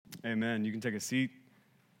Amen. You can take a seat.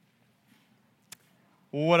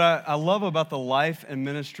 Well, what I love about the life and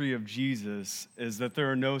ministry of Jesus is that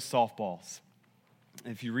there are no softballs.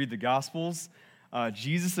 If you read the Gospels,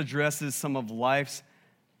 Jesus addresses some of life's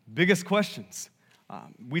biggest questions.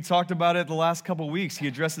 We talked about it the last couple weeks. He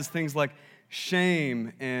addresses things like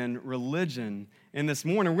shame and religion. And this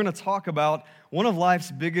morning, we're going to talk about one of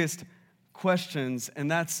life's biggest questions,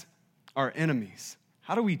 and that's our enemies.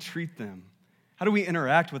 How do we treat them? How do we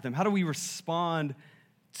interact with them? How do we respond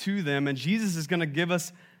to them? And Jesus is going to give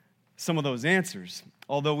us some of those answers,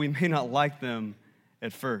 although we may not like them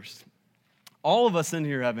at first. All of us in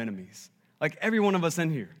here have enemies, like every one of us in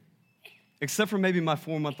here, except for maybe my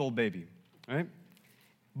 4-month-old baby, right?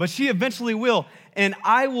 But she eventually will, and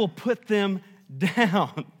I will put them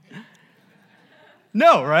down.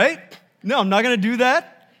 No, right? No, I'm not going to do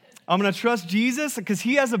that. I'm going to trust Jesus because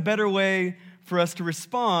he has a better way for us to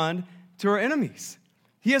respond to our enemies.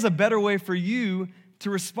 He has a better way for you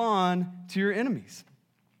to respond to your enemies.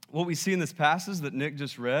 What we see in this passage that Nick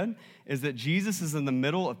just read is that Jesus is in the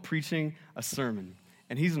middle of preaching a sermon,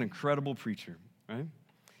 and he's an incredible preacher, right?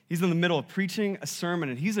 He's in the middle of preaching a sermon,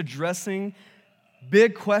 and he's addressing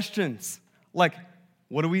big questions like,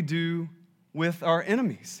 what do we do with our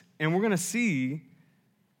enemies? And we're going to see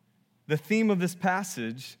the theme of this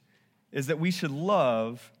passage is that we should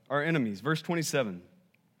love our enemies. Verse 27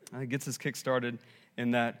 gets us kick-started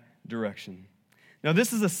in that direction. Now,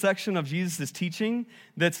 this is a section of Jesus' teaching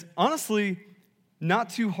that's honestly not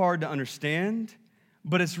too hard to understand,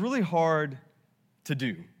 but it's really hard to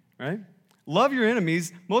do, right? Love your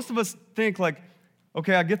enemies. Most of us think like,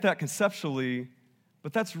 okay, I get that conceptually,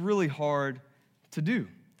 but that's really hard to do.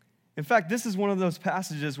 In fact, this is one of those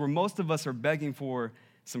passages where most of us are begging for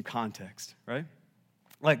some context, right?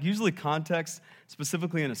 Like usually context,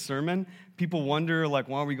 specifically in a sermon, people wonder like,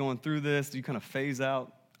 why are we going through this? Do you kind of phase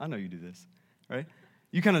out? I know you do this, right?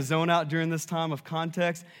 You kind of zone out during this time of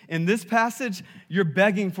context. In this passage, you're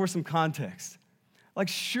begging for some context. Like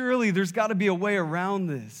surely there's got to be a way around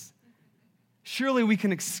this. Surely we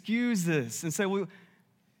can excuse this and say, well,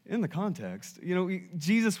 in the context,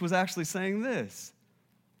 Jesus was actually saying this.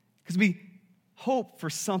 Because we hope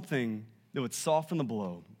for something that would soften the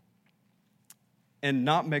blow and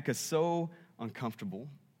not make us so uncomfortable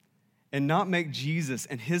and not make Jesus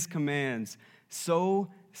and his commands so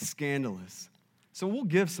scandalous. So we'll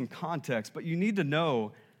give some context, but you need to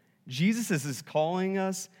know Jesus is calling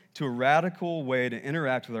us to a radical way to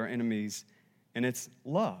interact with our enemies, and it's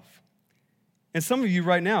love. And some of you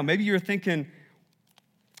right now, maybe you're thinking,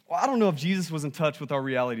 well, I don't know if Jesus was in touch with our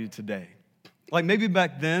reality today. Like maybe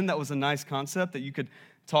back then that was a nice concept that you could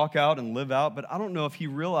talk out and live out, but I don't know if he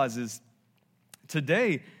realizes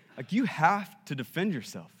today, like you have to defend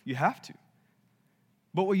yourself. You have to.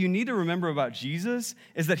 But what you need to remember about Jesus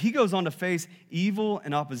is that he goes on to face evil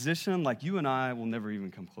and opposition like you and I will never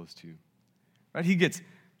even come close to. Right? He gets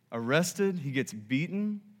arrested, he gets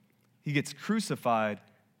beaten, he gets crucified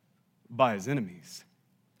by his enemies.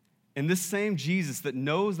 And this same Jesus that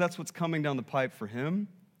knows that's what's coming down the pipe for him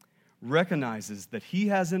recognizes that he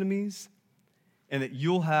has enemies and that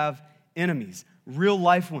you'll have enemies, real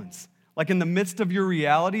life ones. Like in the midst of your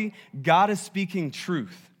reality, God is speaking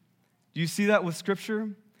truth. Do you see that with Scripture?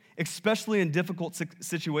 Especially in difficult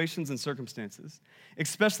situations and circumstances,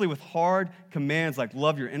 especially with hard commands like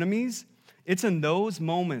love your enemies. It's in those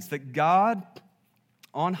moments that God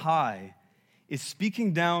on high is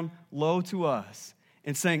speaking down low to us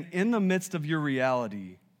and saying, in the midst of your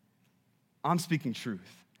reality, I'm speaking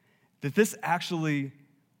truth. That this actually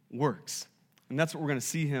works. And that's what we're going to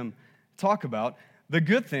see him talk about. The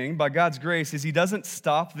good thing, by God's grace, is he doesn't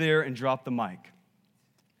stop there and drop the mic,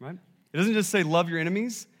 right? It doesn't just say love your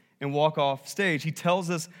enemies and walk off stage. He tells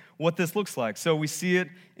us what this looks like. So we see it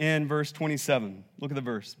in verse 27. Look at the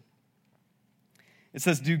verse. It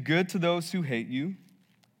says, do good to those who hate you,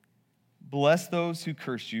 bless those who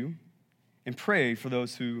curse you, and pray for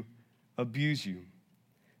those who abuse you.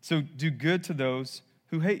 So do good to those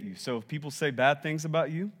who hate you. So if people say bad things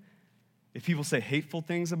about you, if people say hateful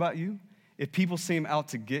things about you, if people seem out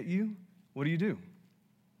to get you, what do?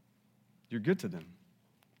 You're good to them.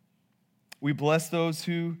 We bless those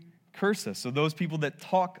who curse us. So those people that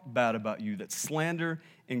talk bad about you, that slander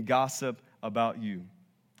and gossip about you.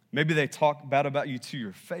 Maybe they talk bad about you to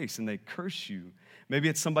your face and they curse you. Maybe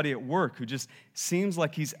it's somebody at work who just seems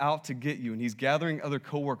like he's out to get you and he's gathering other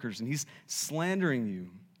coworkers and he's slandering you.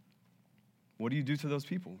 What do you do to those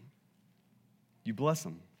people? You bless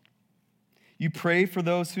them. You pray for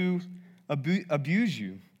those who abuse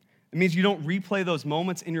you. It means you don't replay those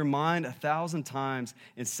moments in your mind 1,000 times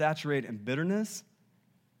and saturate in bitterness.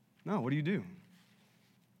 No, what do?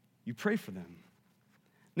 you pray for them.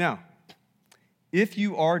 Now, if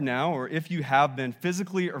you are now or if you have been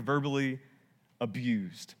physically or verbally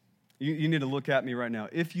abused, you need to look at me right now.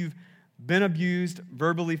 If you've been abused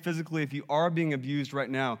verbally, physically, if you are being abused right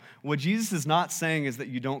now, what Jesus is not saying is that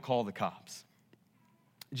you don't call the cops.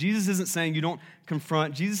 Jesus isn't saying you don't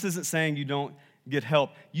confront. Jesus isn't saying you don't get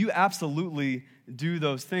help. You absolutely do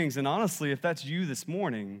those things. And honestly, if that's you this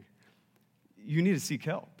morning, you need to seek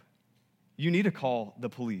help. You need to call the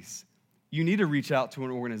police. You need to reach out to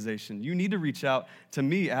an organization. You need to reach out to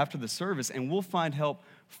me after the service, and we'll find help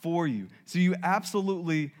for you. So you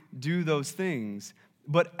absolutely do those things.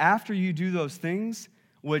 But after you do those things,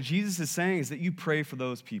 what Jesus is saying is that you pray for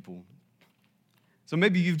those people. So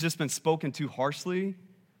maybe you've just been spoken to harshly.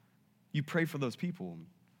 You pray for those people.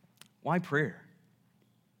 Why prayer?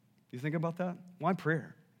 You think about that? Why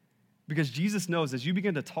prayer? Because Jesus knows as you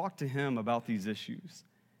begin to talk to him about these issues,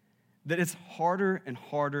 that it's harder and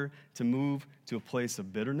harder to move to a place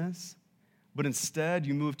of bitterness, but instead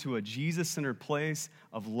you move to a Jesus-centered place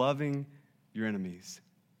of loving your enemies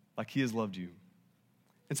like he has loved you.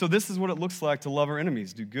 And so this is what it looks like to love our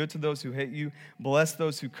enemies. Do good to those who hate you, bless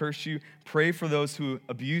those who curse you, pray for those who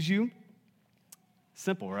abuse you.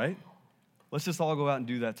 Simple, right? Let's just all go out and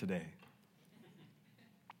do that today.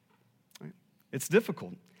 Right? It's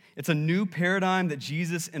difficult. It's a new paradigm that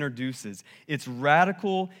Jesus introduces. It's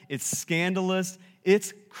radical, it's scandalous,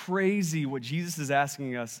 it's crazy what Jesus is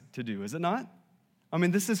asking us to do, is it not? I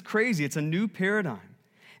mean, this is crazy. It's a new paradigm.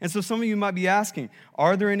 And so some of you might be asking,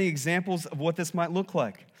 are there any examples of what this might look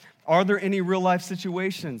like? Are there any real-life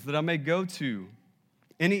situations that I may go to?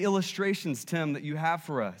 Any illustrations, Tim, that you have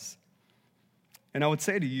for us? And I would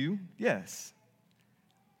say to you, yes.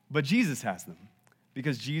 But Jesus has them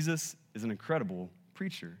because Jesus is an incredible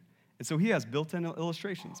preacher. And so he has built-in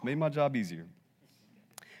illustrations. Made my job easier.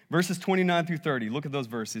 Verses 29 through 30, look at those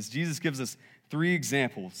verses. Jesus gives us 3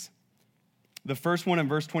 examples. The first one in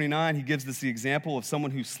verse 29, he gives us the example of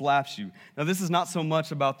someone who slaps you. Now, this is not so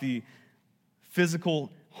much about the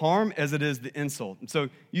physical harm as it is the insult. And so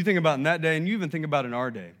you think about in that day, and you even think about in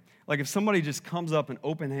our day. Like if somebody just comes up and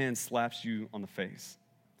open hand slaps you on the face.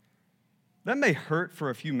 That may hurt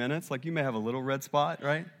for a few minutes. Like you may have a little red spot,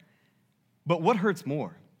 right? But what hurts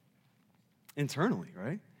more? Internally,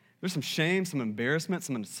 right? There's some shame, some embarrassment,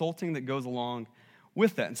 some insulting that goes along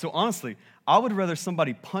with that. And so honestly, I would rather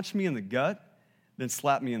somebody punch me in the gut than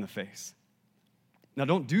slap me in the face. Now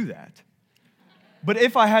don't do that. But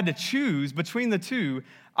if I had to choose between the two,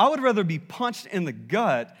 I would rather be punched in the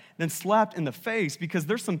gut than slapped in the face because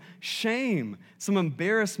there's some shame, some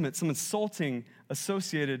embarrassment, some insulting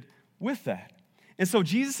associated with that. And so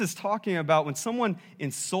Jesus is talking about when someone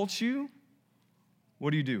insults you,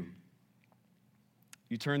 what do?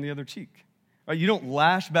 You turn the other cheek. Right? You don't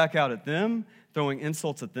lash back out at them, throwing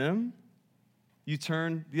insults at them. You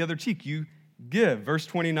turn the other cheek. You give. Verse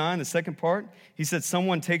 29, the second part, he said,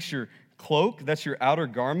 someone takes your cloak, that's your outer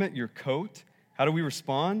garment, your coat. How do we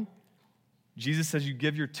respond? Jesus says you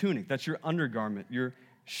give your tunic, that's your undergarment, your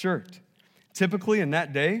shirt. Typically in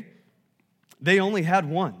that day, they only had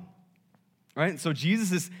one, right? So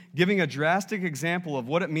Jesus is giving a drastic example of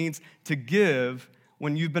what it means to give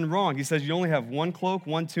when you've been wronged. He says you only have one cloak,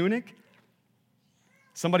 one tunic.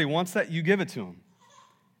 Somebody wants that, you give it to them.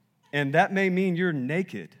 And that may mean you're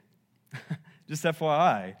naked, just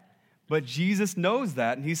FYI. But Jesus knows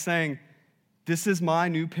that, and he's saying, this is my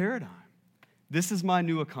new paradigm. This is my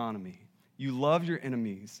new economy. You love your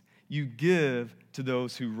enemies. You give to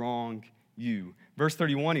those who wrong you. Verse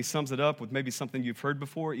 31, he sums it up with maybe something you've heard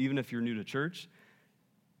before, even if you're new to church.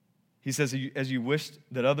 He says, as you wished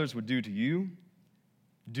that others would do to you,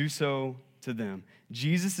 do so to them.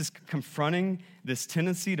 Jesus is confronting this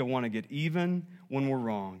tendency to want to get even when we're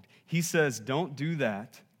wronged. He says, don't do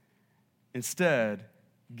that. Instead,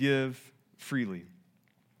 give freely.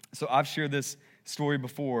 So I've shared this story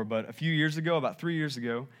before, but a few years ago, about 3 years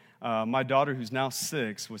ago, my daughter, who's now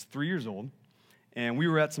 6, was 3 years old, and we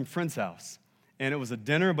were at some friend's house. And it was a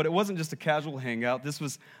dinner, but it wasn't just a casual hangout. This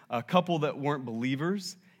was a couple that weren't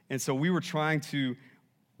believers, and so we were trying to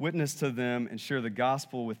witness to them and share the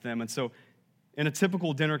gospel with them. And so in a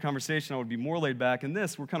typical dinner conversation, I would be more laid back. In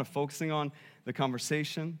this, we're kind of focusing on the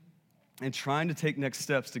conversation and trying to take next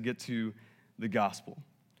steps to get to the gospel.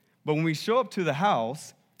 But when we show up to the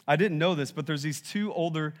house, I didn't know this, but there's these 2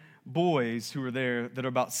 older boys who are there that are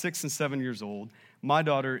about 6 and 7 years old. My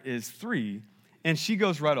daughter is 3, and she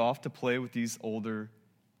goes right off to play with these older,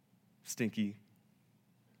 stinky,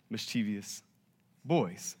 mischievous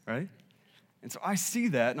boys, right? And so I see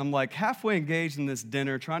that, and I'm like halfway engaged in this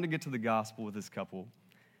dinner, trying to get to the gospel with this couple.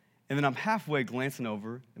 And then I'm halfway glancing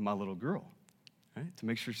over at my little girl. right? To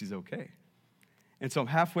make sure she's okay. And so I'm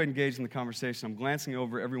halfway engaged in the conversation. I'm glancing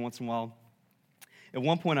over every once in a while. At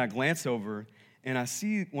one point, I glance over, and I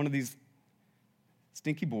see one of these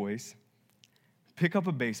stinky boys pick up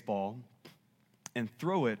a baseball and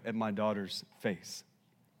throw it at my daughter's face.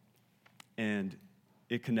 And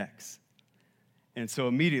it connects. And so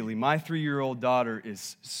immediately, my 3-year-old daughter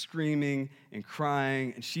is screaming and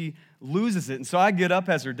crying, and she loses it. And so I get up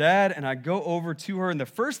as her dad, and I go over to her, and the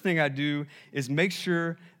first thing I do is make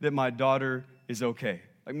sure that my daughter is okay.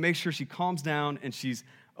 Like, make sure she calms down and she's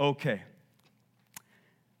okay.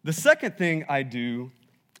 The second thing I do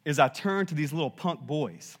is I turn to these little punk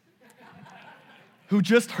boys who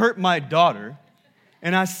just hurt my daughter,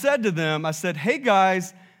 and I said to them, I said, hey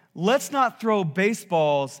guys, let's not throw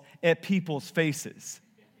baseballs at people's faces.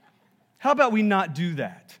 How about we not do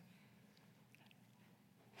that?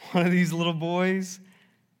 One of these little boys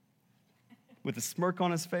with a smirk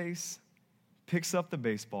on his face picks up the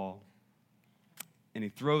baseball and he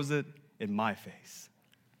throws it in my face.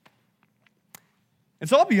 And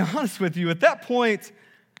so I'll be honest with you, at that point,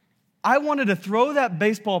 I wanted to throw that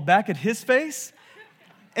baseball back at his face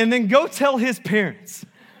and then go tell his parents.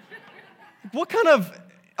 What kind of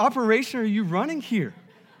operation are you running here?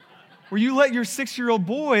 Where you let your 6-year-old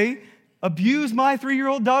boy abuse my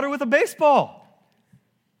 3-year-old daughter with a baseball?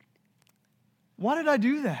 Why did I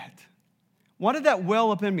do that? Why did that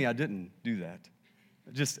well up in me? I didn't do that.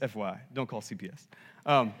 Just FYI, don't call CPS.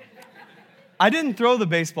 I didn't throw the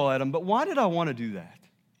baseball at him, but why did I want to do that?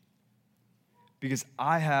 Because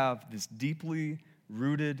I have this deeply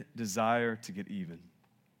rooted desire to get even,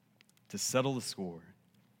 to settle the score.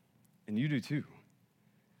 And you do too.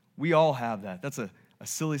 We all have that. That's a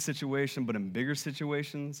silly situation, but in bigger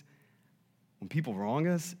situations, when people wrong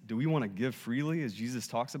us, do we want to give freely as Jesus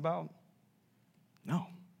talks about? No,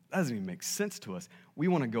 that doesn't even make sense to us. We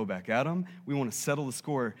want to go back at them. We want to settle the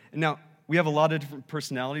score. And now, we have a lot of different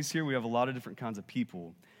personalities here. We have a lot of different kinds of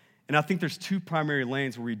people. And I think there's 2 primary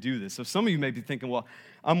lanes where we do this. So some of you may be thinking, well,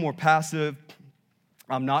 I'm more passive.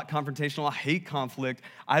 I'm not confrontational. I hate conflict.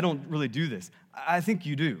 I don't really do this. I think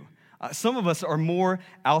you do. Some of us are more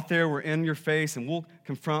out there. We're in your face, and we'll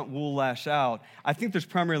confront, we'll lash out. I think there's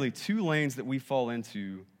primarily 2 lanes that we fall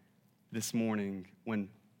into this morning when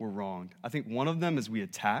we're wronged. I think one of them is we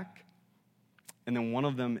attack, and then one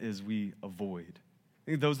of them is we avoid.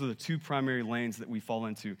 I think those are the 2 primary lanes that we fall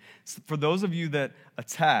into. So for those of you that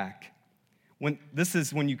attack, this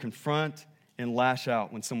is when you confront and lash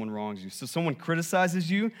out when someone wrongs you. So someone criticizes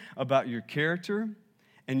you about your character,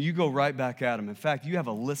 and you go right back at them. In fact, you have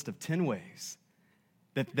a list of 10 ways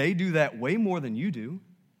that they do that way more than you do,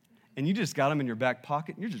 and you just got them in your back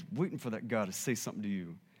pocket, and you're just waiting for that guy to say something to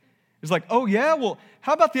you. It's like, oh yeah, well,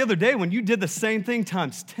 how about the other day when you did the same thing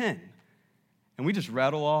times 10? And we just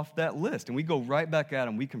rattle off that list, and we go right back at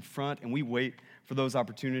them. We confront, and we wait for those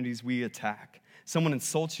opportunities. We attack. Someone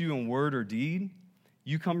insults you in word or deed,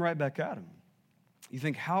 you come right back at them. You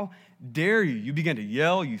think, how dare you? You begin to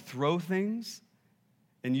yell, you throw things,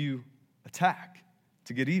 and you attack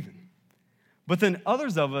to get even. But then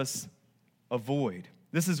others of us avoid.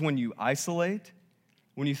 This is when you isolate,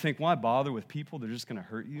 when you think, why bother with people? They're just going to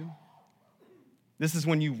hurt you. This is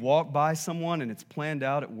when you walk by someone and it's planned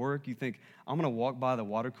out at work. You think, I'm going to walk by the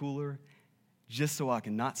water cooler just so I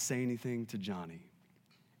can not say anything to Johnny.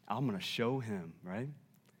 I'm going to show him, right?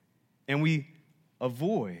 And we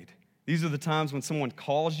avoid. These are the times when someone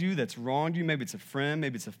calls you that's wronged you. Maybe it's a friend,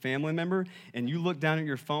 maybe it's a family member, and you look down at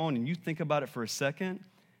your phone and you think about it for a second.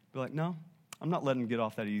 Be like, no, I'm not letting them get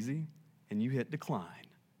off that easy. And you hit decline.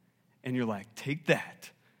 And you're like, take that.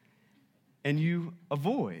 And you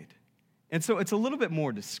avoid. And so it's a little bit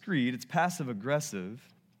more discreet. It's passive-aggressive.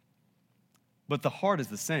 But the heart is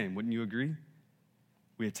the same. Wouldn't you agree?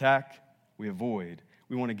 We attack, we avoid.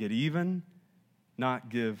 We want to get even, not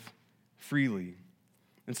give freely.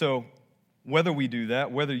 And so whether we do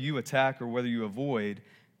that, whether you attack or whether you avoid,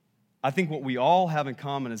 I think what we all have in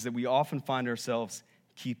common is that we often find ourselves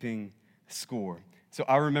keeping score. So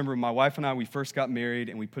I remember my wife and I, we first got married,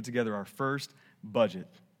 and we put together our first budget.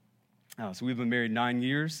 So we've been married 9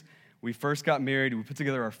 years. We first got married, we put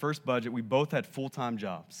together our first budget. We both had full-time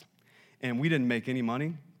jobs, and we didn't make any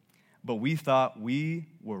money, but we thought we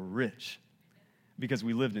were rich because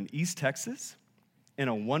we lived in East Texas in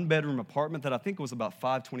a 1-bedroom apartment that I think was about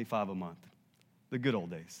 $525 a month, the good old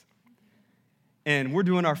days. And we're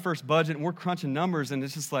doing our first budget, and we're crunching numbers, and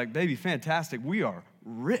it's just like, baby, fantastic, we are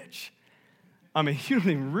rich. I mean, you don't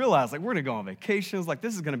even realize, like, we're going to go on vacations, like,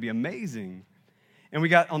 this is going to be amazing. And we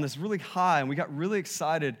got on this really high, and we got really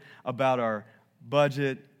excited about our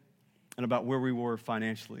budget and about where we were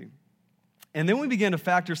financially. And then we began to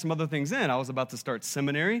factor some other things in. I was about to start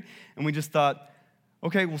seminary, and we just thought,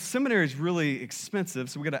 okay, well, seminary is really expensive,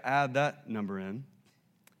 so we got to add that number in.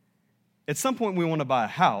 At some point, we want to buy a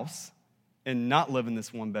house and not live in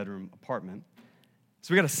this one-bedroom apartment.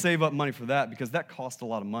 So we got to save up money for that because that costs a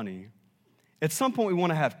lot of money. At some point, we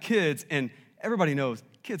want to have kids, and everybody knows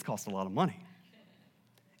kids cost a lot of money.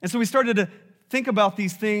 And so we started to think about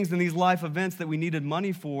these things and these life events that we needed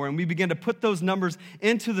money for, and we began to put those numbers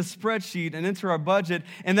into the spreadsheet and into our budget,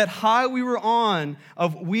 and that high we were on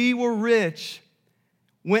of we were rich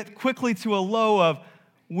went quickly to a low of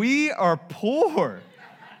we are poor.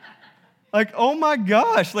 Like, oh my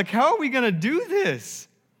gosh, like how are we going to do this?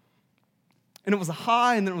 And it was a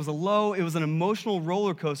high and then it was a low. It was an emotional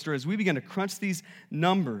roller coaster as we began to crunch these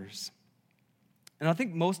numbers. And I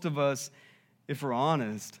think most of us, if we're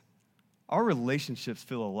honest, our relationships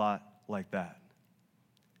feel a lot like that.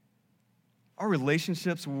 Our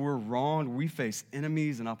relationships where we're wronged, we face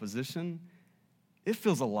enemies and opposition, it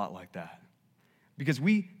feels a lot like that. Because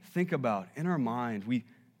we think about, in our mind, we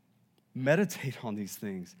meditate on these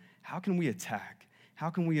things. How can we attack? How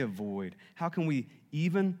can we avoid? How can we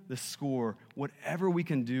even the score, whatever we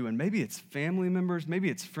can do? And maybe it's family members, maybe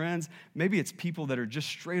it's friends, maybe it's people that are just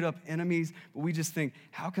straight up enemies, but we just think,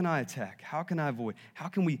 how can I attack? How can I avoid? How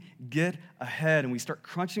can we get ahead? And we start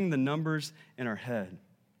crunching the numbers in our head.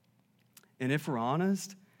 And if we're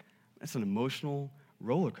honest, that's an emotional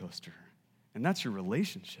roller coaster. And that's your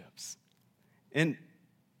relationships. And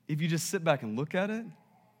if you just sit back and look at it,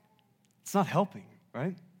 it's not helping,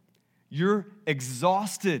 right? You're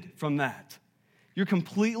exhausted from that. You're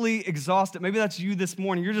completely exhausted. Maybe that's you this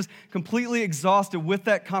morning. You're just completely exhausted with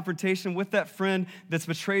that confrontation, with that friend that's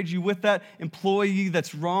betrayed you, with that employee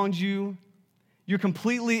that's wronged you. You're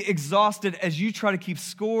completely exhausted as you try to keep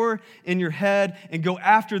score in your head and go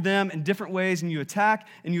after them in different ways, and you attack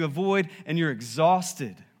and you avoid, and you're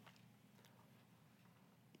exhausted.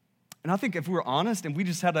 And I think if we're honest and we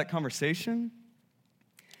just had that conversation,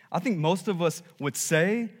 I think most of us would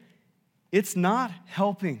say it's not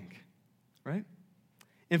helping, right?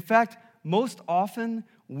 In fact, most often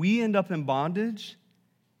we end up in bondage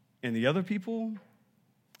and the other people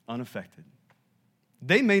unaffected.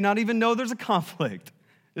 They may not even know there's a conflict.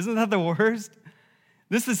 Isn't that the worst?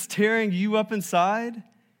 This is tearing you up inside,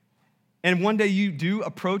 and one day you do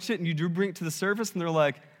approach it and you do bring it to the surface, and they're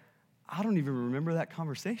like, I don't even remember that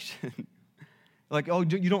conversation. Like, oh,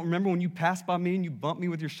 you don't remember when you passed by me and you bumped me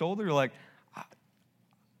with your shoulder? You're like,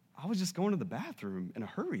 I was just going to the bathroom in a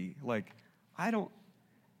hurry. Like,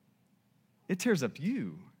 it tears up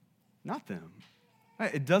you, not them.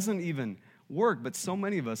 Right? It doesn't even work, but so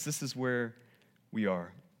many of us, this is where we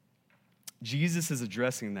are. Jesus is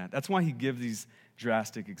addressing that. That's why he gives these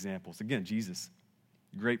drastic examples. Again, Jesus,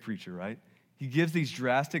 great preacher, right? He gives these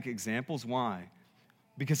drastic examples. Why?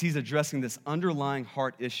 Because he's addressing this underlying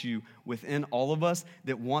heart issue within all of us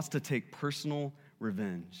that wants to take personal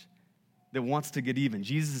revenge, that wants to get even.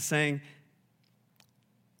 Jesus is saying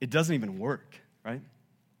it doesn't even work, right?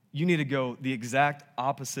 You need to go the exact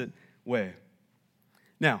opposite way.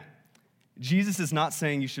 Now, Jesus is not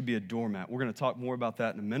saying you should be a doormat. We're going to talk more about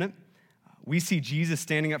that in a minute. We see Jesus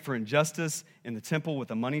standing up for injustice in the temple with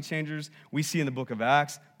the money changers. We see in the book of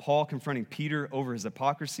Acts, Paul confronting Peter over his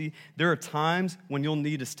hypocrisy. There are times when you'll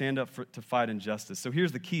need to stand up to fight injustice. So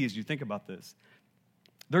here's the key as you think about this.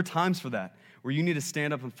 There are times for that where you need to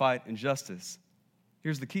stand up and fight injustice.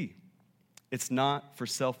 Here's the key. It's not for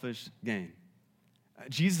selfish gain.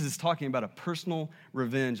 Jesus is talking about a personal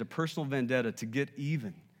revenge, a personal vendetta to get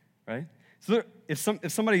even, right? So if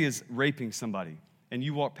somebody is raping somebody, and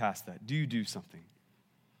you walk past that, do you do something?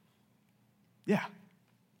 Yeah,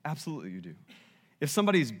 absolutely you do. If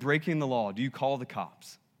somebody is breaking the law, do you call the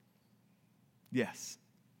cops? Yes,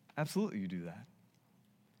 absolutely you do that.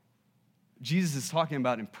 Jesus is talking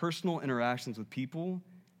about in personal interactions with people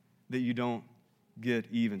that you don't get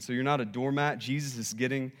even. So you're not a doormat. Jesus is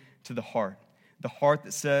getting to the heart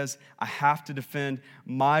that says, I have to defend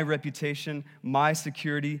my reputation, my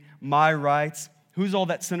security, my rights. Who's all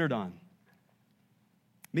that centered on?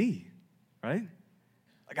 Me, right?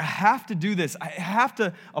 Like, I have to do this. I have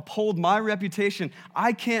to uphold my reputation.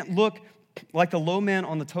 I can't look like the low man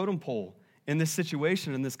on the totem pole in this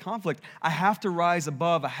situation, in this conflict. I have to rise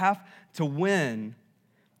above. I have to win.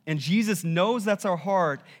 And Jesus knows that's our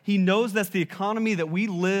heart. He knows that's the economy that we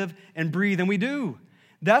live and breathe, and we do.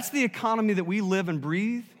 That's the economy that we live and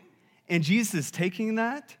breathe, and Jesus is taking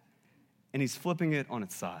that, and he's flipping it on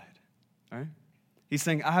its side, all right? He's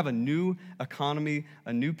saying, I have a new economy,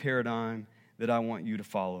 a new paradigm that I want you to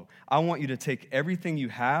follow. I want you to take everything you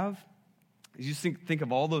have. You think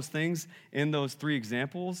of all those things in those three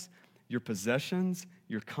examples. your possessions,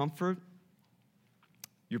 your comfort,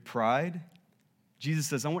 your pride. Jesus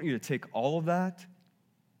says, I want you to take all of that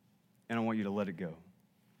and I want you to let it go.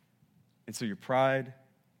 And so your pride,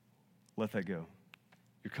 let that go.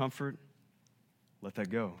 Your comfort, let that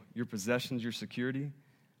go. Your possessions, your security,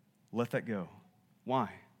 let that go.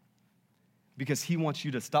 Why? Because he wants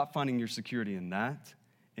you to stop finding your security in that,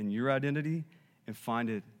 in your identity, and find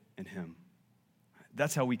it in him.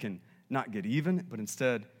 That's how we can not get even, but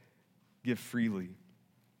instead give freely.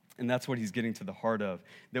 And that's what he's getting to the heart of,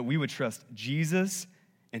 that we would trust Jesus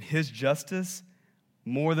and his justice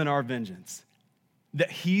more than our vengeance.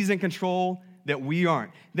 That he's in control, that we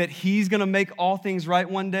aren't. That he's going to make all things right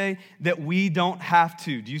one day, that we don't have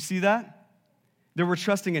to. Do you see that? That we're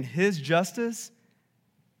trusting in his justice,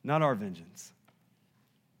 not our vengeance.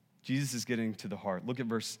 Jesus is getting to the heart. Look at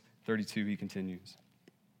verse 32, he continues.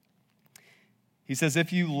 He says,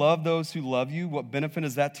 if you love those who love you, what benefit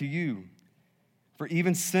is that to you? For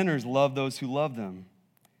even sinners love those who love them.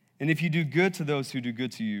 And if you do good to those who do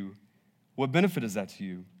good to you, what benefit is that to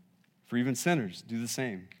you? For even sinners do the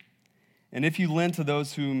same. And if you lend to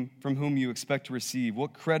those from whom you expect to receive,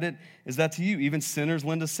 what credit is that to you? Even sinners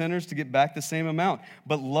lend to sinners to get back the same amount.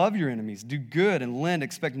 But love your enemies, do good and lend,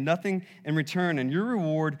 expect nothing in return, and your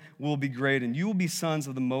reward will be great, and you will be sons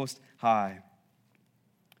of the Most High.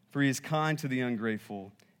 For he is kind to the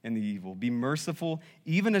ungrateful and the evil. Be merciful,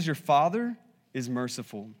 even as your Father is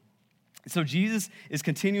merciful. So Jesus is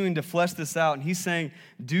continuing to flesh this out, and he's saying,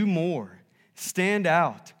 do more, stand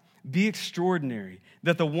out, be extraordinary.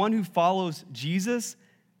 That the one who follows Jesus,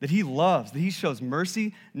 that he loves, that he shows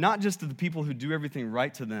mercy, not just to the people who do everything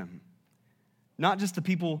right to them, not just to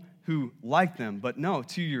people who like them, but no,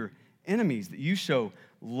 to your enemies, that you show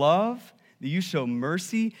love, that you show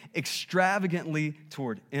mercy extravagantly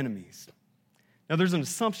toward enemies. Now, there's an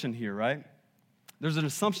assumption here, right? There's an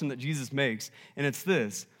assumption that Jesus makes, and it's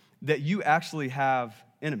this, that you actually have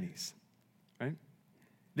enemies, right?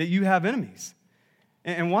 That you have enemies.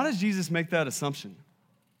 And why does Jesus make that assumption?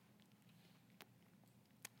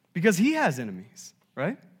 Because he has enemies,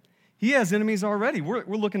 right? He has enemies already. We're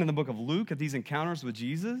looking in the book of Luke at these encounters with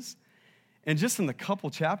Jesus. And just in the couple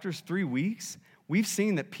chapters, 3 weeks, we've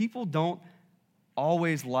seen that people don't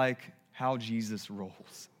always like how Jesus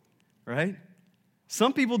rolls, right?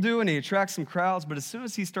 Some people do, and he attracts some crowds, but as soon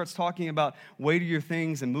as he starts talking about weightier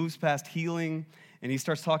things and moves past healing, and he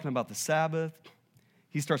starts talking about the Sabbath,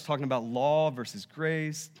 he starts talking about law versus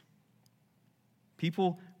grace,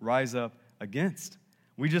 people rise up against.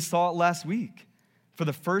 We just saw it last week. For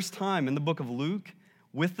the first time in the book of Luke,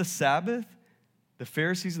 with the Sabbath, the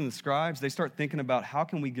Pharisees and the scribes, they start thinking about how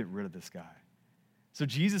can we get rid of this guy? So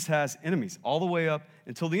Jesus has enemies all the way up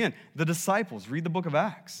until the end. The disciples, read the book of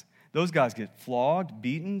Acts. Those guys get flogged,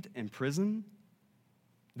 beaten, imprisoned.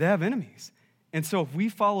 They have enemies. And so if we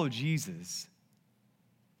follow Jesus,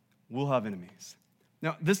 we'll have enemies.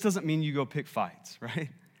 Now, this doesn't mean you go pick fights, right?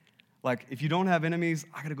 Like, if you don't have enemies,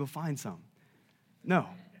 I got to go find some. No,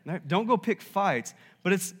 don't go pick fights.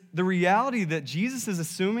 But it's the reality that Jesus is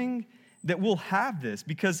assuming that we'll have this.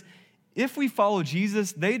 Because if we follow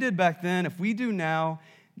Jesus, they did back then, if we do now,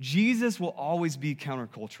 Jesus will always be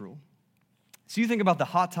countercultural. So you think about the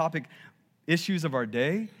hot topic issues of our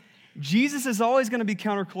day, Jesus is always going to be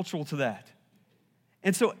countercultural to that.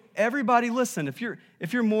 And so everybody, listen, if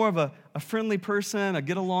you're more of a friendly person, a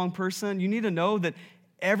get-along person, you need to know that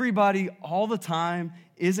everybody all the time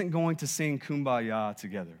isn't going to sing Kumbaya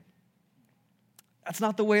together. That's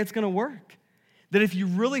not the way it's going to work. That if you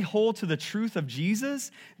really hold to the truth of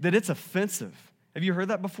Jesus, that it's offensive. Have you heard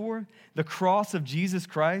that before? The cross of Jesus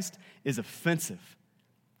Christ is offensive.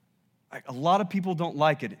 A lot of people don't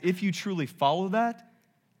like it. If you truly follow that,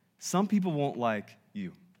 some people won't like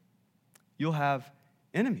you. You'll have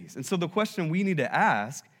enemies. And so the question we need to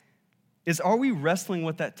ask is, are we wrestling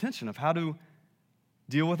with that tension of how to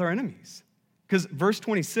deal with our enemies? Because verse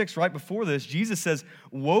 26, right before this, Jesus says,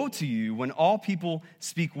 woe to you when all people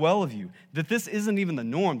speak well of you. That this isn't even the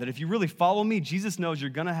norm. That if you really follow me, Jesus knows you're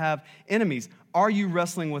going to have enemies. Are you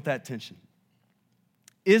wrestling with that tension?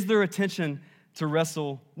 Is there a tension to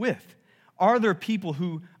wrestle with? Are there people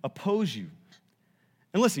who oppose you?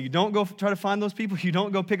 And listen, you don't go try to find those people. You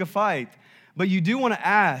don't go pick a fight. But you do want to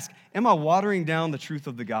ask, am I watering down the truth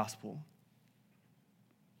of the gospel?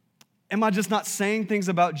 Am I just not saying things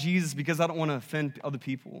about Jesus because I don't want to offend other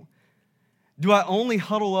people? Do I only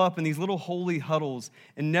huddle up in these little holy huddles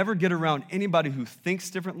and never get around anybody who thinks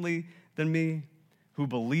differently than me, who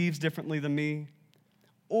believes differently than me?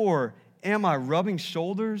 Or am I rubbing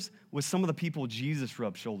shoulders with some of the people Jesus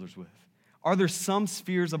rubbed shoulders with? Are there some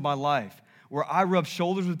spheres of my life where I rub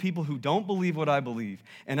shoulders with people who don't believe what I believe.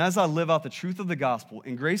 And as I live out the truth of the gospel,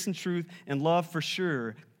 in grace and truth and love for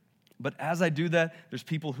sure, but as I do that, there's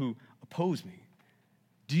people who oppose me.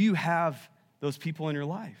 Do you have those people in your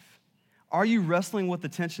life? Are you wrestling with the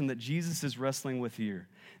tension that Jesus is wrestling with here?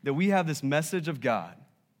 That we have this message of God,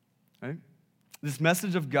 right? This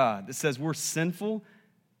message of God that says we're sinful.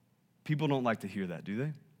 People don't like to hear that, do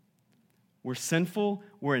they? We're sinful,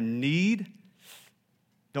 we're in need.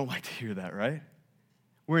 Don't like to hear that, right?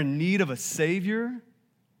 We're in need of a Savior.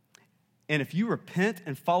 And if you repent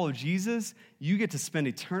and follow Jesus, you get to spend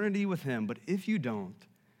eternity with Him. But if you don't,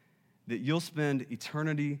 that you'll spend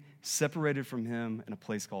eternity separated from Him in a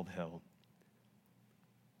place called hell.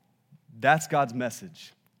 That's God's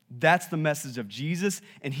message. That's the message of Jesus,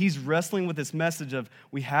 and He's wrestling with this message of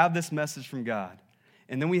we have this message from God.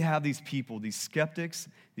 And then we have these people, these skeptics,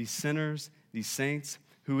 these sinners, these saints,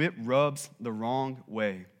 who it rubs the wrong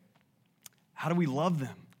way. How do we love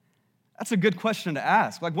them? That's a good question to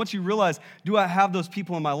ask. Like, once you realize, do I have those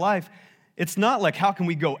people in my life? It's not like, how can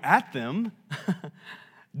we go at them?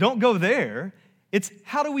 Don't go there. It's,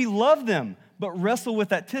 how do we love them? But wrestle with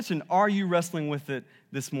that tension. Are you wrestling with it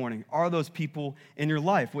this morning? Are those people in your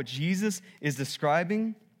life? What Jesus is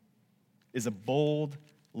describing is a bold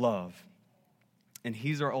love. And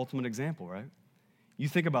He's our ultimate example, right? You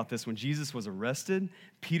think about this. When Jesus was arrested,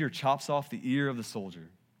 Peter chops off the ear of the soldier.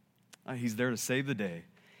 He's there to save the day.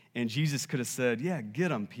 And Jesus could have said, yeah,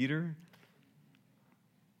 get him, Peter,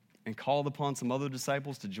 and called upon some other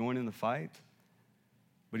disciples to join in the fight.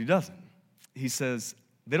 But He doesn't. He says,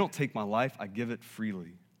 they don't take my life, I give it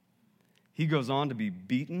freely. He goes on to be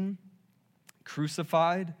beaten,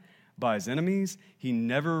 crucified by His enemies. He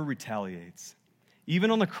never retaliates.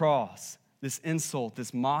 Even on the cross, this insult,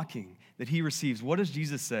 this mocking that He receives, what does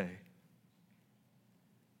Jesus say?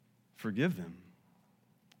 Forgive them.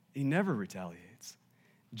 He never retaliates.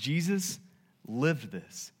 Jesus lived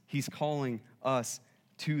this. He's calling us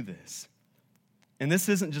to this. And this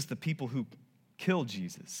isn't just the people who killed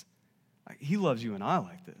Jesus. He loves you and I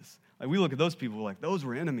like this. Like, we look at those people like, those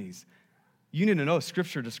were enemies. You need to know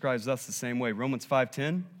Scripture describes us the same way. Romans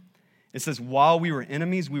 5:10, it says, while we were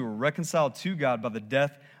enemies, we were reconciled to God by the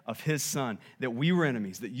death of His Son. That we were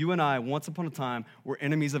enemies, that you and I, once upon a time, were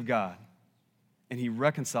enemies of God. And He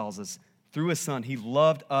reconciles us through His Son. He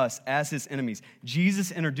loved us as His enemies.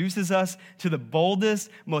 Jesus introduces us to the boldest,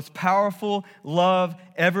 most powerful love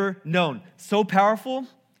ever known. So powerful,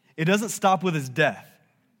 it doesn't stop with His death.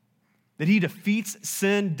 That He defeats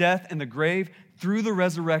sin, death, and the grave through the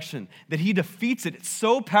resurrection. That He defeats it. It's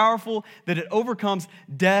so powerful that it overcomes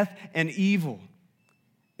death and evil.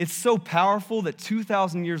 It's so powerful that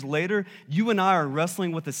 2,000 years later, you and I are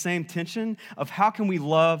wrestling with the same tension of how can we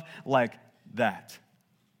love like that?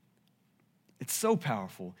 It's so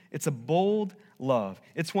powerful. It's a bold love.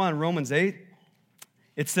 It's why in Romans 8,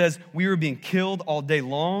 it says, we were being killed all day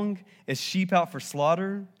long as sheep out for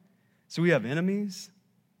slaughter. So we have enemies.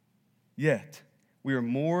 Yet, we are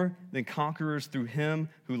more than conquerors through Him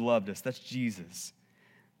who loved us. That's Jesus.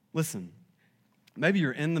 Listen, maybe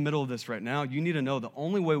you're in the middle of this right now. You need to know the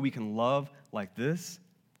only way we can love like this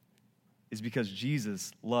is because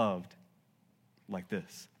Jesus loved like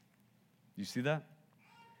this. You see that?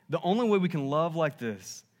 The only way we can love like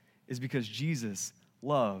this is because Jesus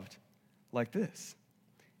loved like this.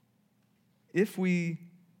 If we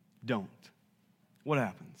don't, what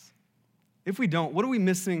happens? If we don't, what are we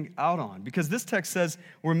missing out on? Because this text says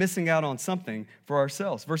we're missing out on something for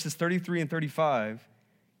ourselves. Verses 33 and 35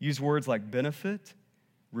 use words like benefit,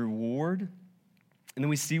 reward, and then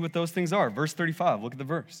we see what those things are. Verse 35, look at the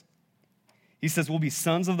verse. He says, we'll be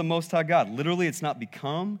sons of the Most High God. Literally, it's not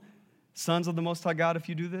become sons of the Most High God if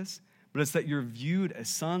you do this, but it's that you're viewed as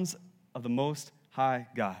sons of the Most High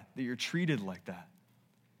God, that you're treated like that.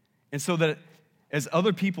 And so that as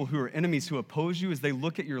other people who are enemies who oppose you, as they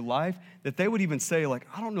look at your life, that they would even say, like,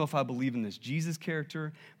 I don't know if I believe in this Jesus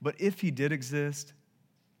character, but if He did exist,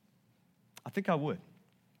 I think I would,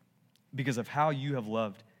 because of how you have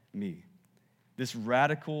loved me. This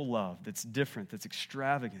radical love that's different, that's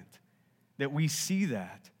extravagant, that we see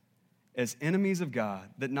that as enemies of God,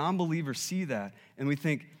 that non-believers see that, and we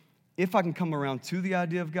think, if I can come around to the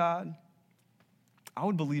idea of God, I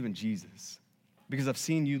would believe in Jesus, because I've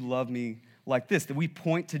seen you love me like this, that we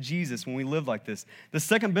point to Jesus when we live like this. The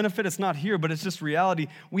second benefit, it's not here, but it's just reality.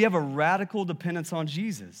 We have a radical dependence on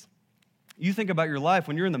Jesus. You think about your life,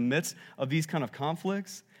 when you're in the midst of these kind of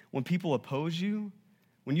conflicts, when people oppose you,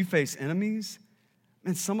 when you face enemies,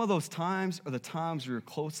 and some of those times are the times you're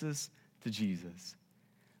closest to Jesus,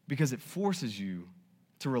 because it forces you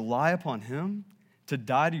to rely upon Him, to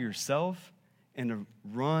die to yourself, and to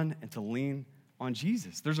run and to lean on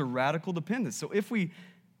Jesus. There's a radical dependence. So if we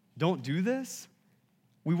don't do this,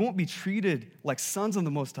 we won't be treated like sons of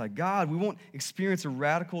the Most High God. We won't experience a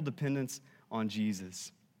radical dependence on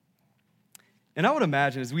Jesus. And I would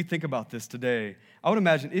imagine, as we think about this today, I would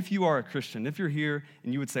imagine if you are a Christian, if you're here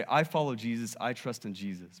and you would say, I follow Jesus, I trust in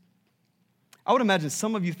Jesus, I would imagine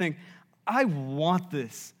some of you think, I want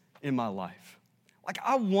this in my life. Like,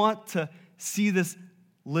 I want to see this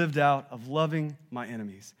lived out of loving my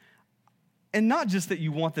enemies. And not just that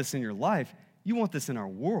you want this in your life, you want this in our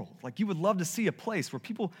world. Like, you would love to see a place where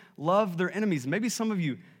people love their enemies. Maybe some of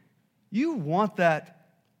you, you want that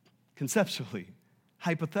conceptually,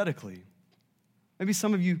 hypothetically. Maybe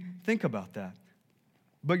some of you think about that.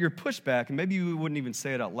 But your pushback, and maybe you wouldn't even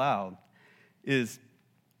say it out loud, is,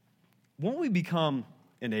 won't we become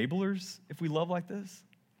enablers if we love like this?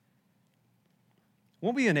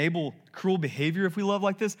 Won't we enable cruel behavior if we love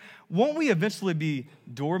like this? Won't we eventually be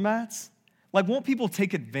doormats? Like, won't people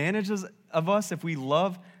take advantage of us if we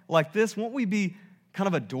love like this? Won't we be kind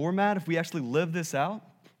of a doormat if we actually live this out?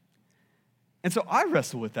 And so I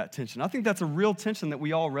wrestle with that tension. I think that's a real tension that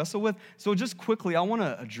we all wrestle with. So just quickly, I want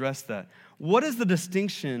to address that. What is the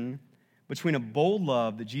distinction between a bold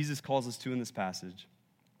love that Jesus calls us to in this passage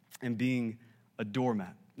and being a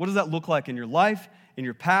doormat? What does that look like in your life, in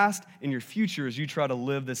your past, in your future as you try to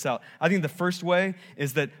live this out? I think the first way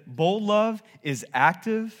is that bold love is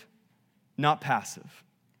active, not passive.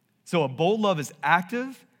 So a bold love is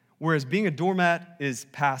active, whereas being a doormat is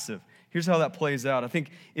passive. Here's how that plays out. I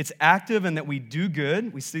think it's active in that we do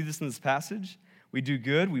good. We see this in this passage. We do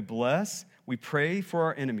good, we bless, we pray for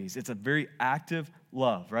our enemies. It's a very active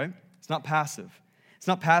love, right? It's not passive. It's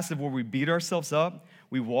not passive where we beat ourselves up,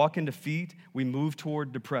 we walk in defeat, we move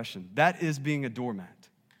toward depression. That is being a doormat,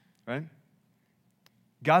 right?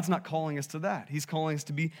 God's not calling us to that. He's calling us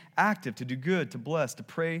to be active, to do good, to bless, to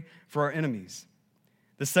pray for our enemies.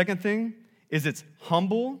 The second thing is it's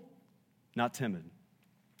humble, not timid.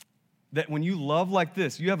 That when you love like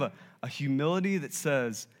this, you have a humility that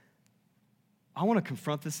says, I want to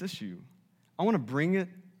confront this issue. I want to bring it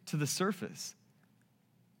to the surface.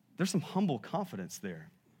 There's some humble confidence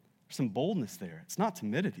there. There's some boldness there. It's not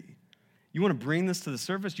timidity. You want to bring this to the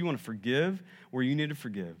surface. You want to forgive where you need to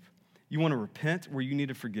forgive. You want to repent where you need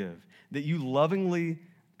to forgive. That you lovingly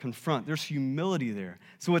confront. There's humility there.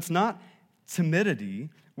 So it's not timidity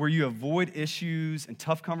where you avoid issues and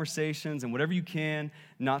tough conversations and whatever you can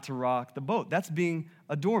not to rock the boat. That's being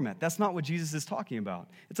a doormat. That's not what Jesus is talking about.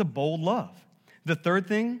 It's a bold love. The third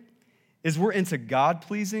thing is we're into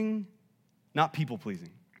God-pleasing, not people-pleasing,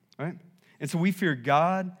 right? And so we fear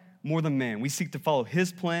God more than man. We seek to follow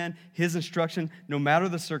His plan, His instruction, no matter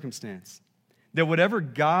the circumstance. That whatever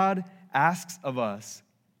God asks of us,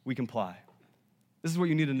 we comply. This is what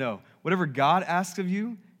you need to know. Whatever God asks of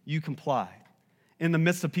you, you comply. In the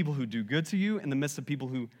midst of people who do good to you, in the midst of people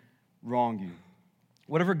who wrong you.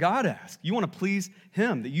 Whatever God asks, you want to please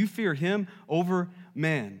Him, that you fear Him over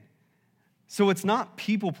man. So it's not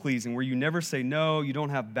people-pleasing where you never say no, you don't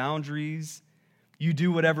have boundaries, you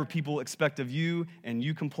do whatever people expect of you and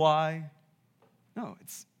you comply. No,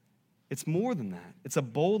 it's more than that. It's a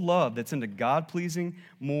bold love that's into God-pleasing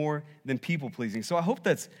more than people-pleasing. So I hope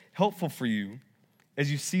that's helpful for you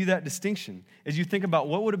as you see that distinction, as you think about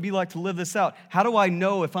what would it be like to live this out. How do I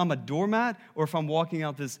know if I'm a doormat or if I'm walking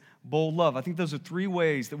out this bold love? I think those are three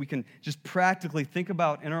ways that we can just practically think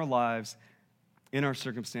about in our lives, in our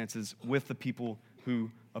circumstances, with the people who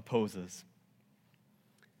oppose us.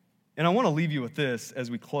 And I want to leave you with this as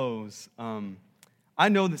we close. I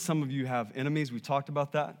know that some of you have enemies. We've talked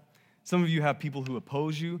about that. Some of you have people who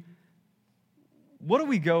oppose you. What do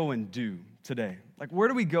we go and do today? Like, where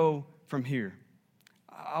do we go from here?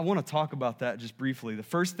 I want to talk about that just briefly. The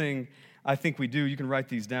first thing I think we do, you can write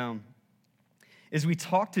these down, is we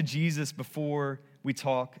talk to Jesus before we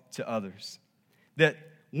talk to others. That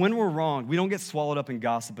when we're wrong, we don't get swallowed up in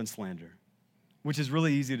gossip and slander, which is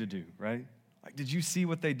really easy to do, right? Like, did you see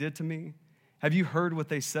what they did to me? Have you heard what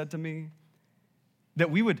they said to me?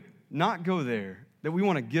 That we would not go there, that we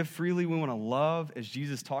want to give freely, we want to love, as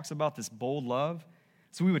Jesus talks about, this bold love.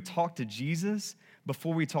 So we would talk to Jesus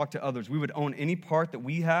before we talk to others. We would own any part that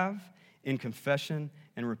we have in confession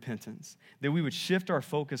and repentance. That we would shift our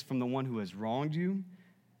focus from the one who has wronged you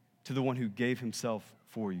to the one who gave himself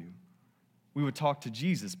for you. We would talk to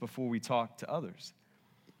Jesus before we talk to others.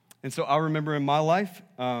 And so I remember in my life,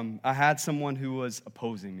 I had someone who was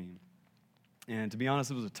opposing me. And to be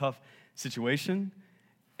honest, it was a tough situation,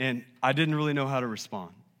 and I didn't really know how to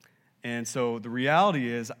respond. And so the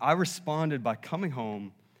reality is I responded by coming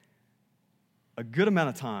home a good amount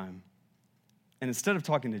of time And instead of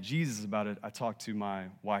talking to Jesus about it, I talked to my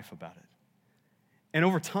wife about it. And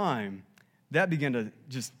over time, that began to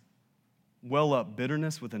just well up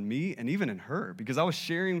bitterness within me and even in her, because I was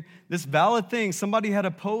sharing this valid thing. Somebody had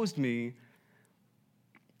opposed me,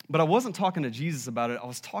 but I wasn't talking to Jesus about it. I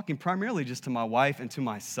was talking primarily just to my wife and to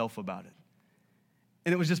myself about it.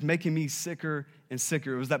 And it was just making me sicker and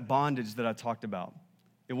sicker. It was that bondage that I talked about.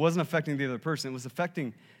 It wasn't affecting the other person. It was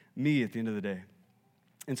affecting me at the end of the day.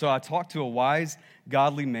 And so I talked to a wise,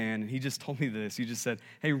 godly man, and he just told me this. He just said,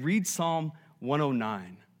 hey, read Psalm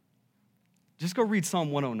 109. Just go read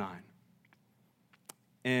Psalm 109.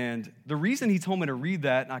 And the reason he told me to read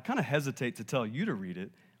that, and I kind of hesitate to tell you to read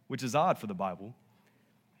it, which is odd for the Bible,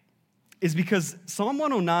 is because Psalm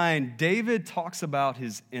 109, David talks about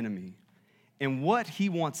his enemy and what he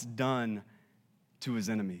wants done to his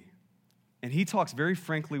enemy. And he talks very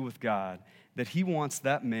frankly with God that he wants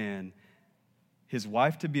that man, his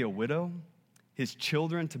wife to be a widow, his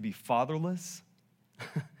children to be fatherless.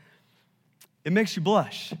 It makes you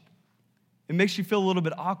blush. It makes you feel a little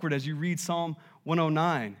bit awkward as you read Psalm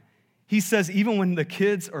 109. He says even when the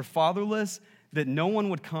kids are fatherless, that no one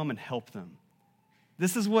would come and help them.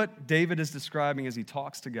 This is what David is describing as he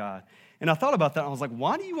talks to God. And I thought about that, and I was like,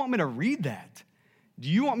 why do you want me to read that? Do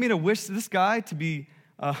you want me to wish this guy to be,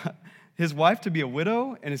 his wife to be a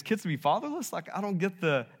widow and his kids to be fatherless? Like, I don't get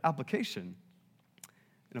the application.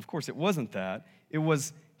 And of course, it wasn't that. It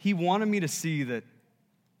was, he wanted me to see that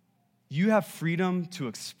you have freedom to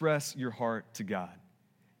express your heart to God.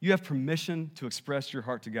 You have permission to express your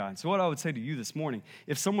heart to God. So what I would say to you this morning,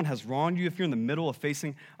 if someone has wronged you, if you're in the middle of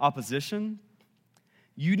facing opposition,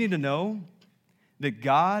 you need to know that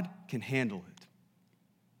God can handle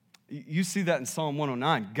it. You see that in Psalm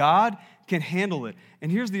 109. God can handle it.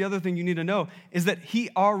 And here's the other thing you need to know, is that he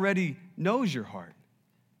already knows your heart.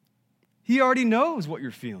 He already knows what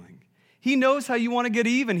you're feeling. He knows how you want to get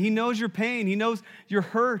even. He knows your pain. He knows your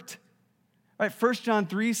hurt. Right? 1 John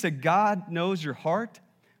 3 said God knows your heart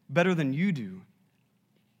better than you do.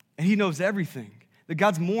 And he knows everything. That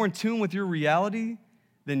God's more in tune with your reality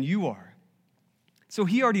than you are. So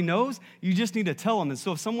he already knows. You just need to tell him. And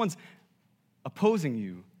so if someone's opposing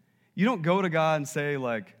you, you don't go to God and say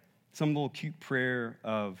like some little cute prayer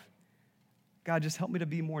of, God, just help me to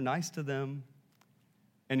be more nice to them.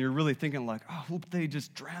 And you're really thinking like, oh, hope they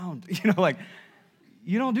just drowned. Like,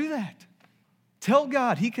 you don't do that. Tell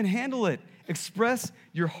God he can handle it. Express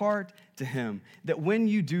your heart to him. That when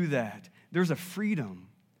you do that, there's a freedom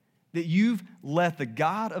that you've let the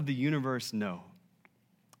God of the universe know.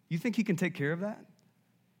 You think he can take care of that?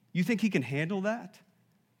 You think he can handle that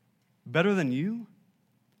better than you?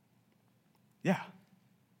 Yeah.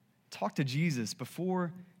 Talk to Jesus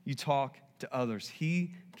before you talk to others.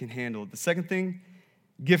 He can handle it. The second thing,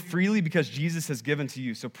 give freely because Jesus has given to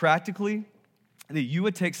you. So practically, that you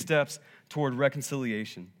would take steps toward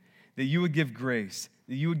reconciliation, that you would give grace,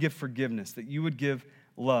 that you would give forgiveness, that you would give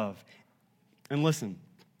love. And listen,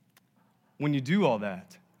 when you do all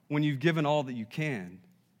that, when you've given all that you can,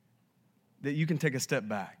 that you can take a step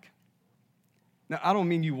back. Now, I don't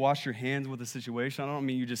mean you wash your hands with a situation. I don't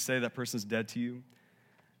mean you just say that person's dead to you.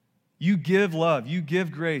 You give love, you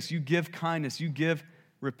give grace, you give kindness, you give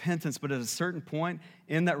repentance, but at a certain point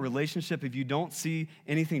in that relationship, if you don't see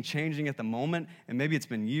anything changing at the moment, and maybe it's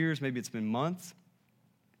been years, maybe it's been months,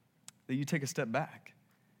 that you take a step back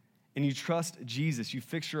and you trust Jesus. You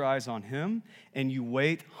fix your eyes on him and you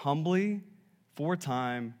wait humbly for a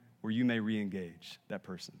time where you may re-engage that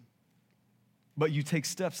person. But you take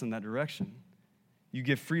steps in that direction. You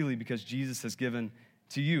give freely because Jesus has given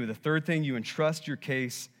to you. The third thing, you entrust your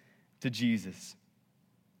case to Jesus.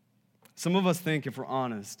 Some of us think, if we're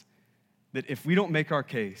honest, that if we don't make our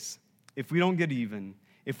case, if we don't get even,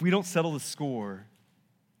 if we don't settle the score,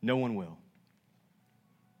 no one will.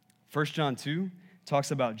 1 John 2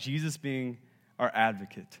 talks about Jesus being our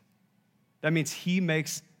advocate. That means he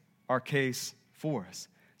makes our case for us.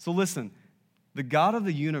 So listen, the God of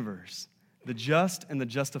the universe, the just and the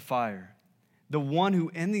justifier, the one who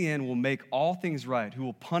in the end will make all things right, who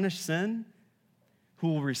will punish sin, who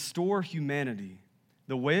will restore humanity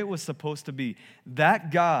the way it was supposed to be,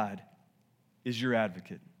 that God is your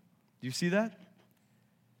advocate. Do you see that?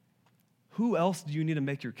 Who else do you need to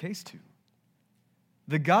make your case to?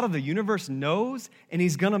 The God of the universe knows, and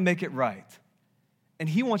he's going to make it right. And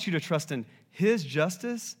he wants you to trust in his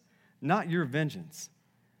justice, not your vengeance.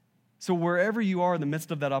 So wherever you are in the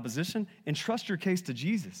midst of that opposition, entrust your case to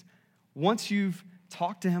Jesus. Once you've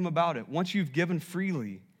talked to him about it, once you've given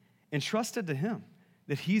freely, entrust it to him,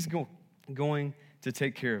 that he's going to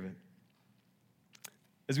take care of it.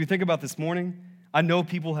 As we think about this morning, I know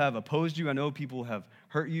people have opposed you. I know people have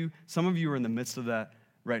hurt you. Some of you are in the midst of that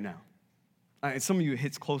right now. And some of you, it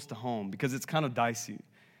hits close to home because it's kind of dicey.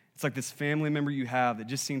 It's like this family member you have that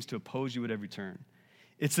just seems to oppose you at every turn.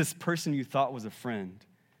 It's this person you thought was a friend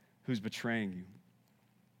who's betraying you.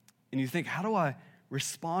 And you think, how do I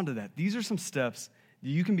respond to that? These are some steps that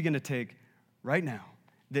you can begin to take right now,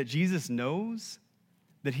 that Jesus knows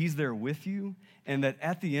that he's there with you, and that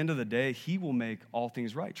at the end of the day, he will make all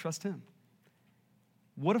things right. Trust him.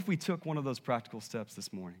 What if we took one of those practical steps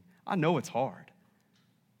this morning? I know it's hard.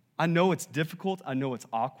 I know it's difficult. I know it's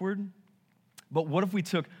awkward. But what if we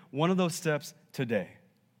took one of those steps today?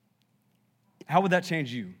 How would that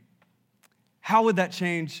change you? How would that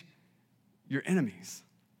change your enemies?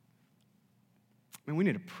 I mean, we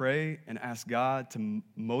need to pray and ask God to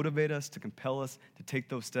motivate us, to compel us to take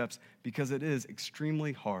those steps because it is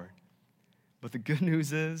extremely hard. But the good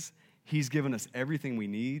news is he's given us everything we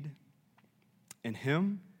need in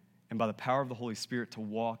him and by the power of the Holy Spirit to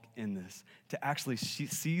walk in this, to actually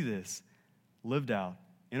see this lived out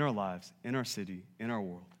in our lives, in our city, in our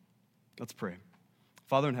world. Let's pray.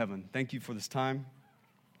 Father in heaven, thank you for this time.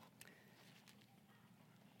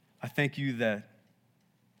 I thank you that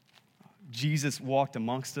Jesus walked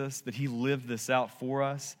amongst us, that he lived this out for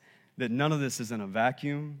us, that none of this is in a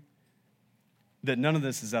vacuum, that none of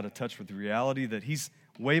this is out of touch with reality, that he's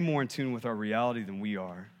way more in tune with our reality than we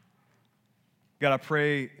are. God, I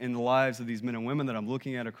pray in the lives of these men and women that I'm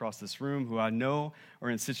looking at across this room who I know are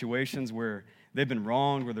in situations where they've been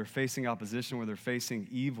wronged, where they're facing opposition, where they're facing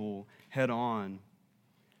evil head on.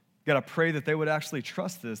 God, I pray that they would actually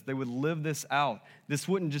trust this. They would live this out. This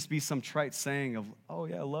wouldn't just be some trite saying of, oh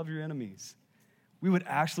yeah, love your enemies. We would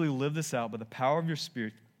actually live this out by the power of your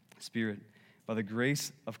Spirit, by the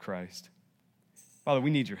grace of Christ. Father,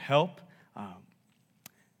 we need your help.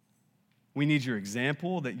 We need your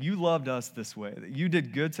example that you loved us this way, that you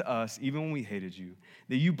did good to us even when we hated you,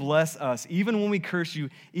 that you bless us even when we curse you,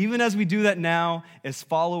 even as we do that now as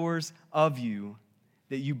followers of you,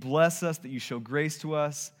 that you bless us, that you show grace to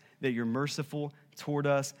us, that you're merciful toward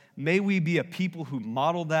us. May we be a people who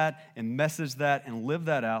model that and message that and live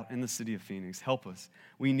that out in the city of Phoenix. Help us.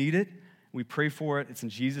 We need it. We pray for it. It's in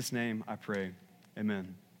Jesus' name I pray.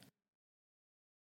 Amen.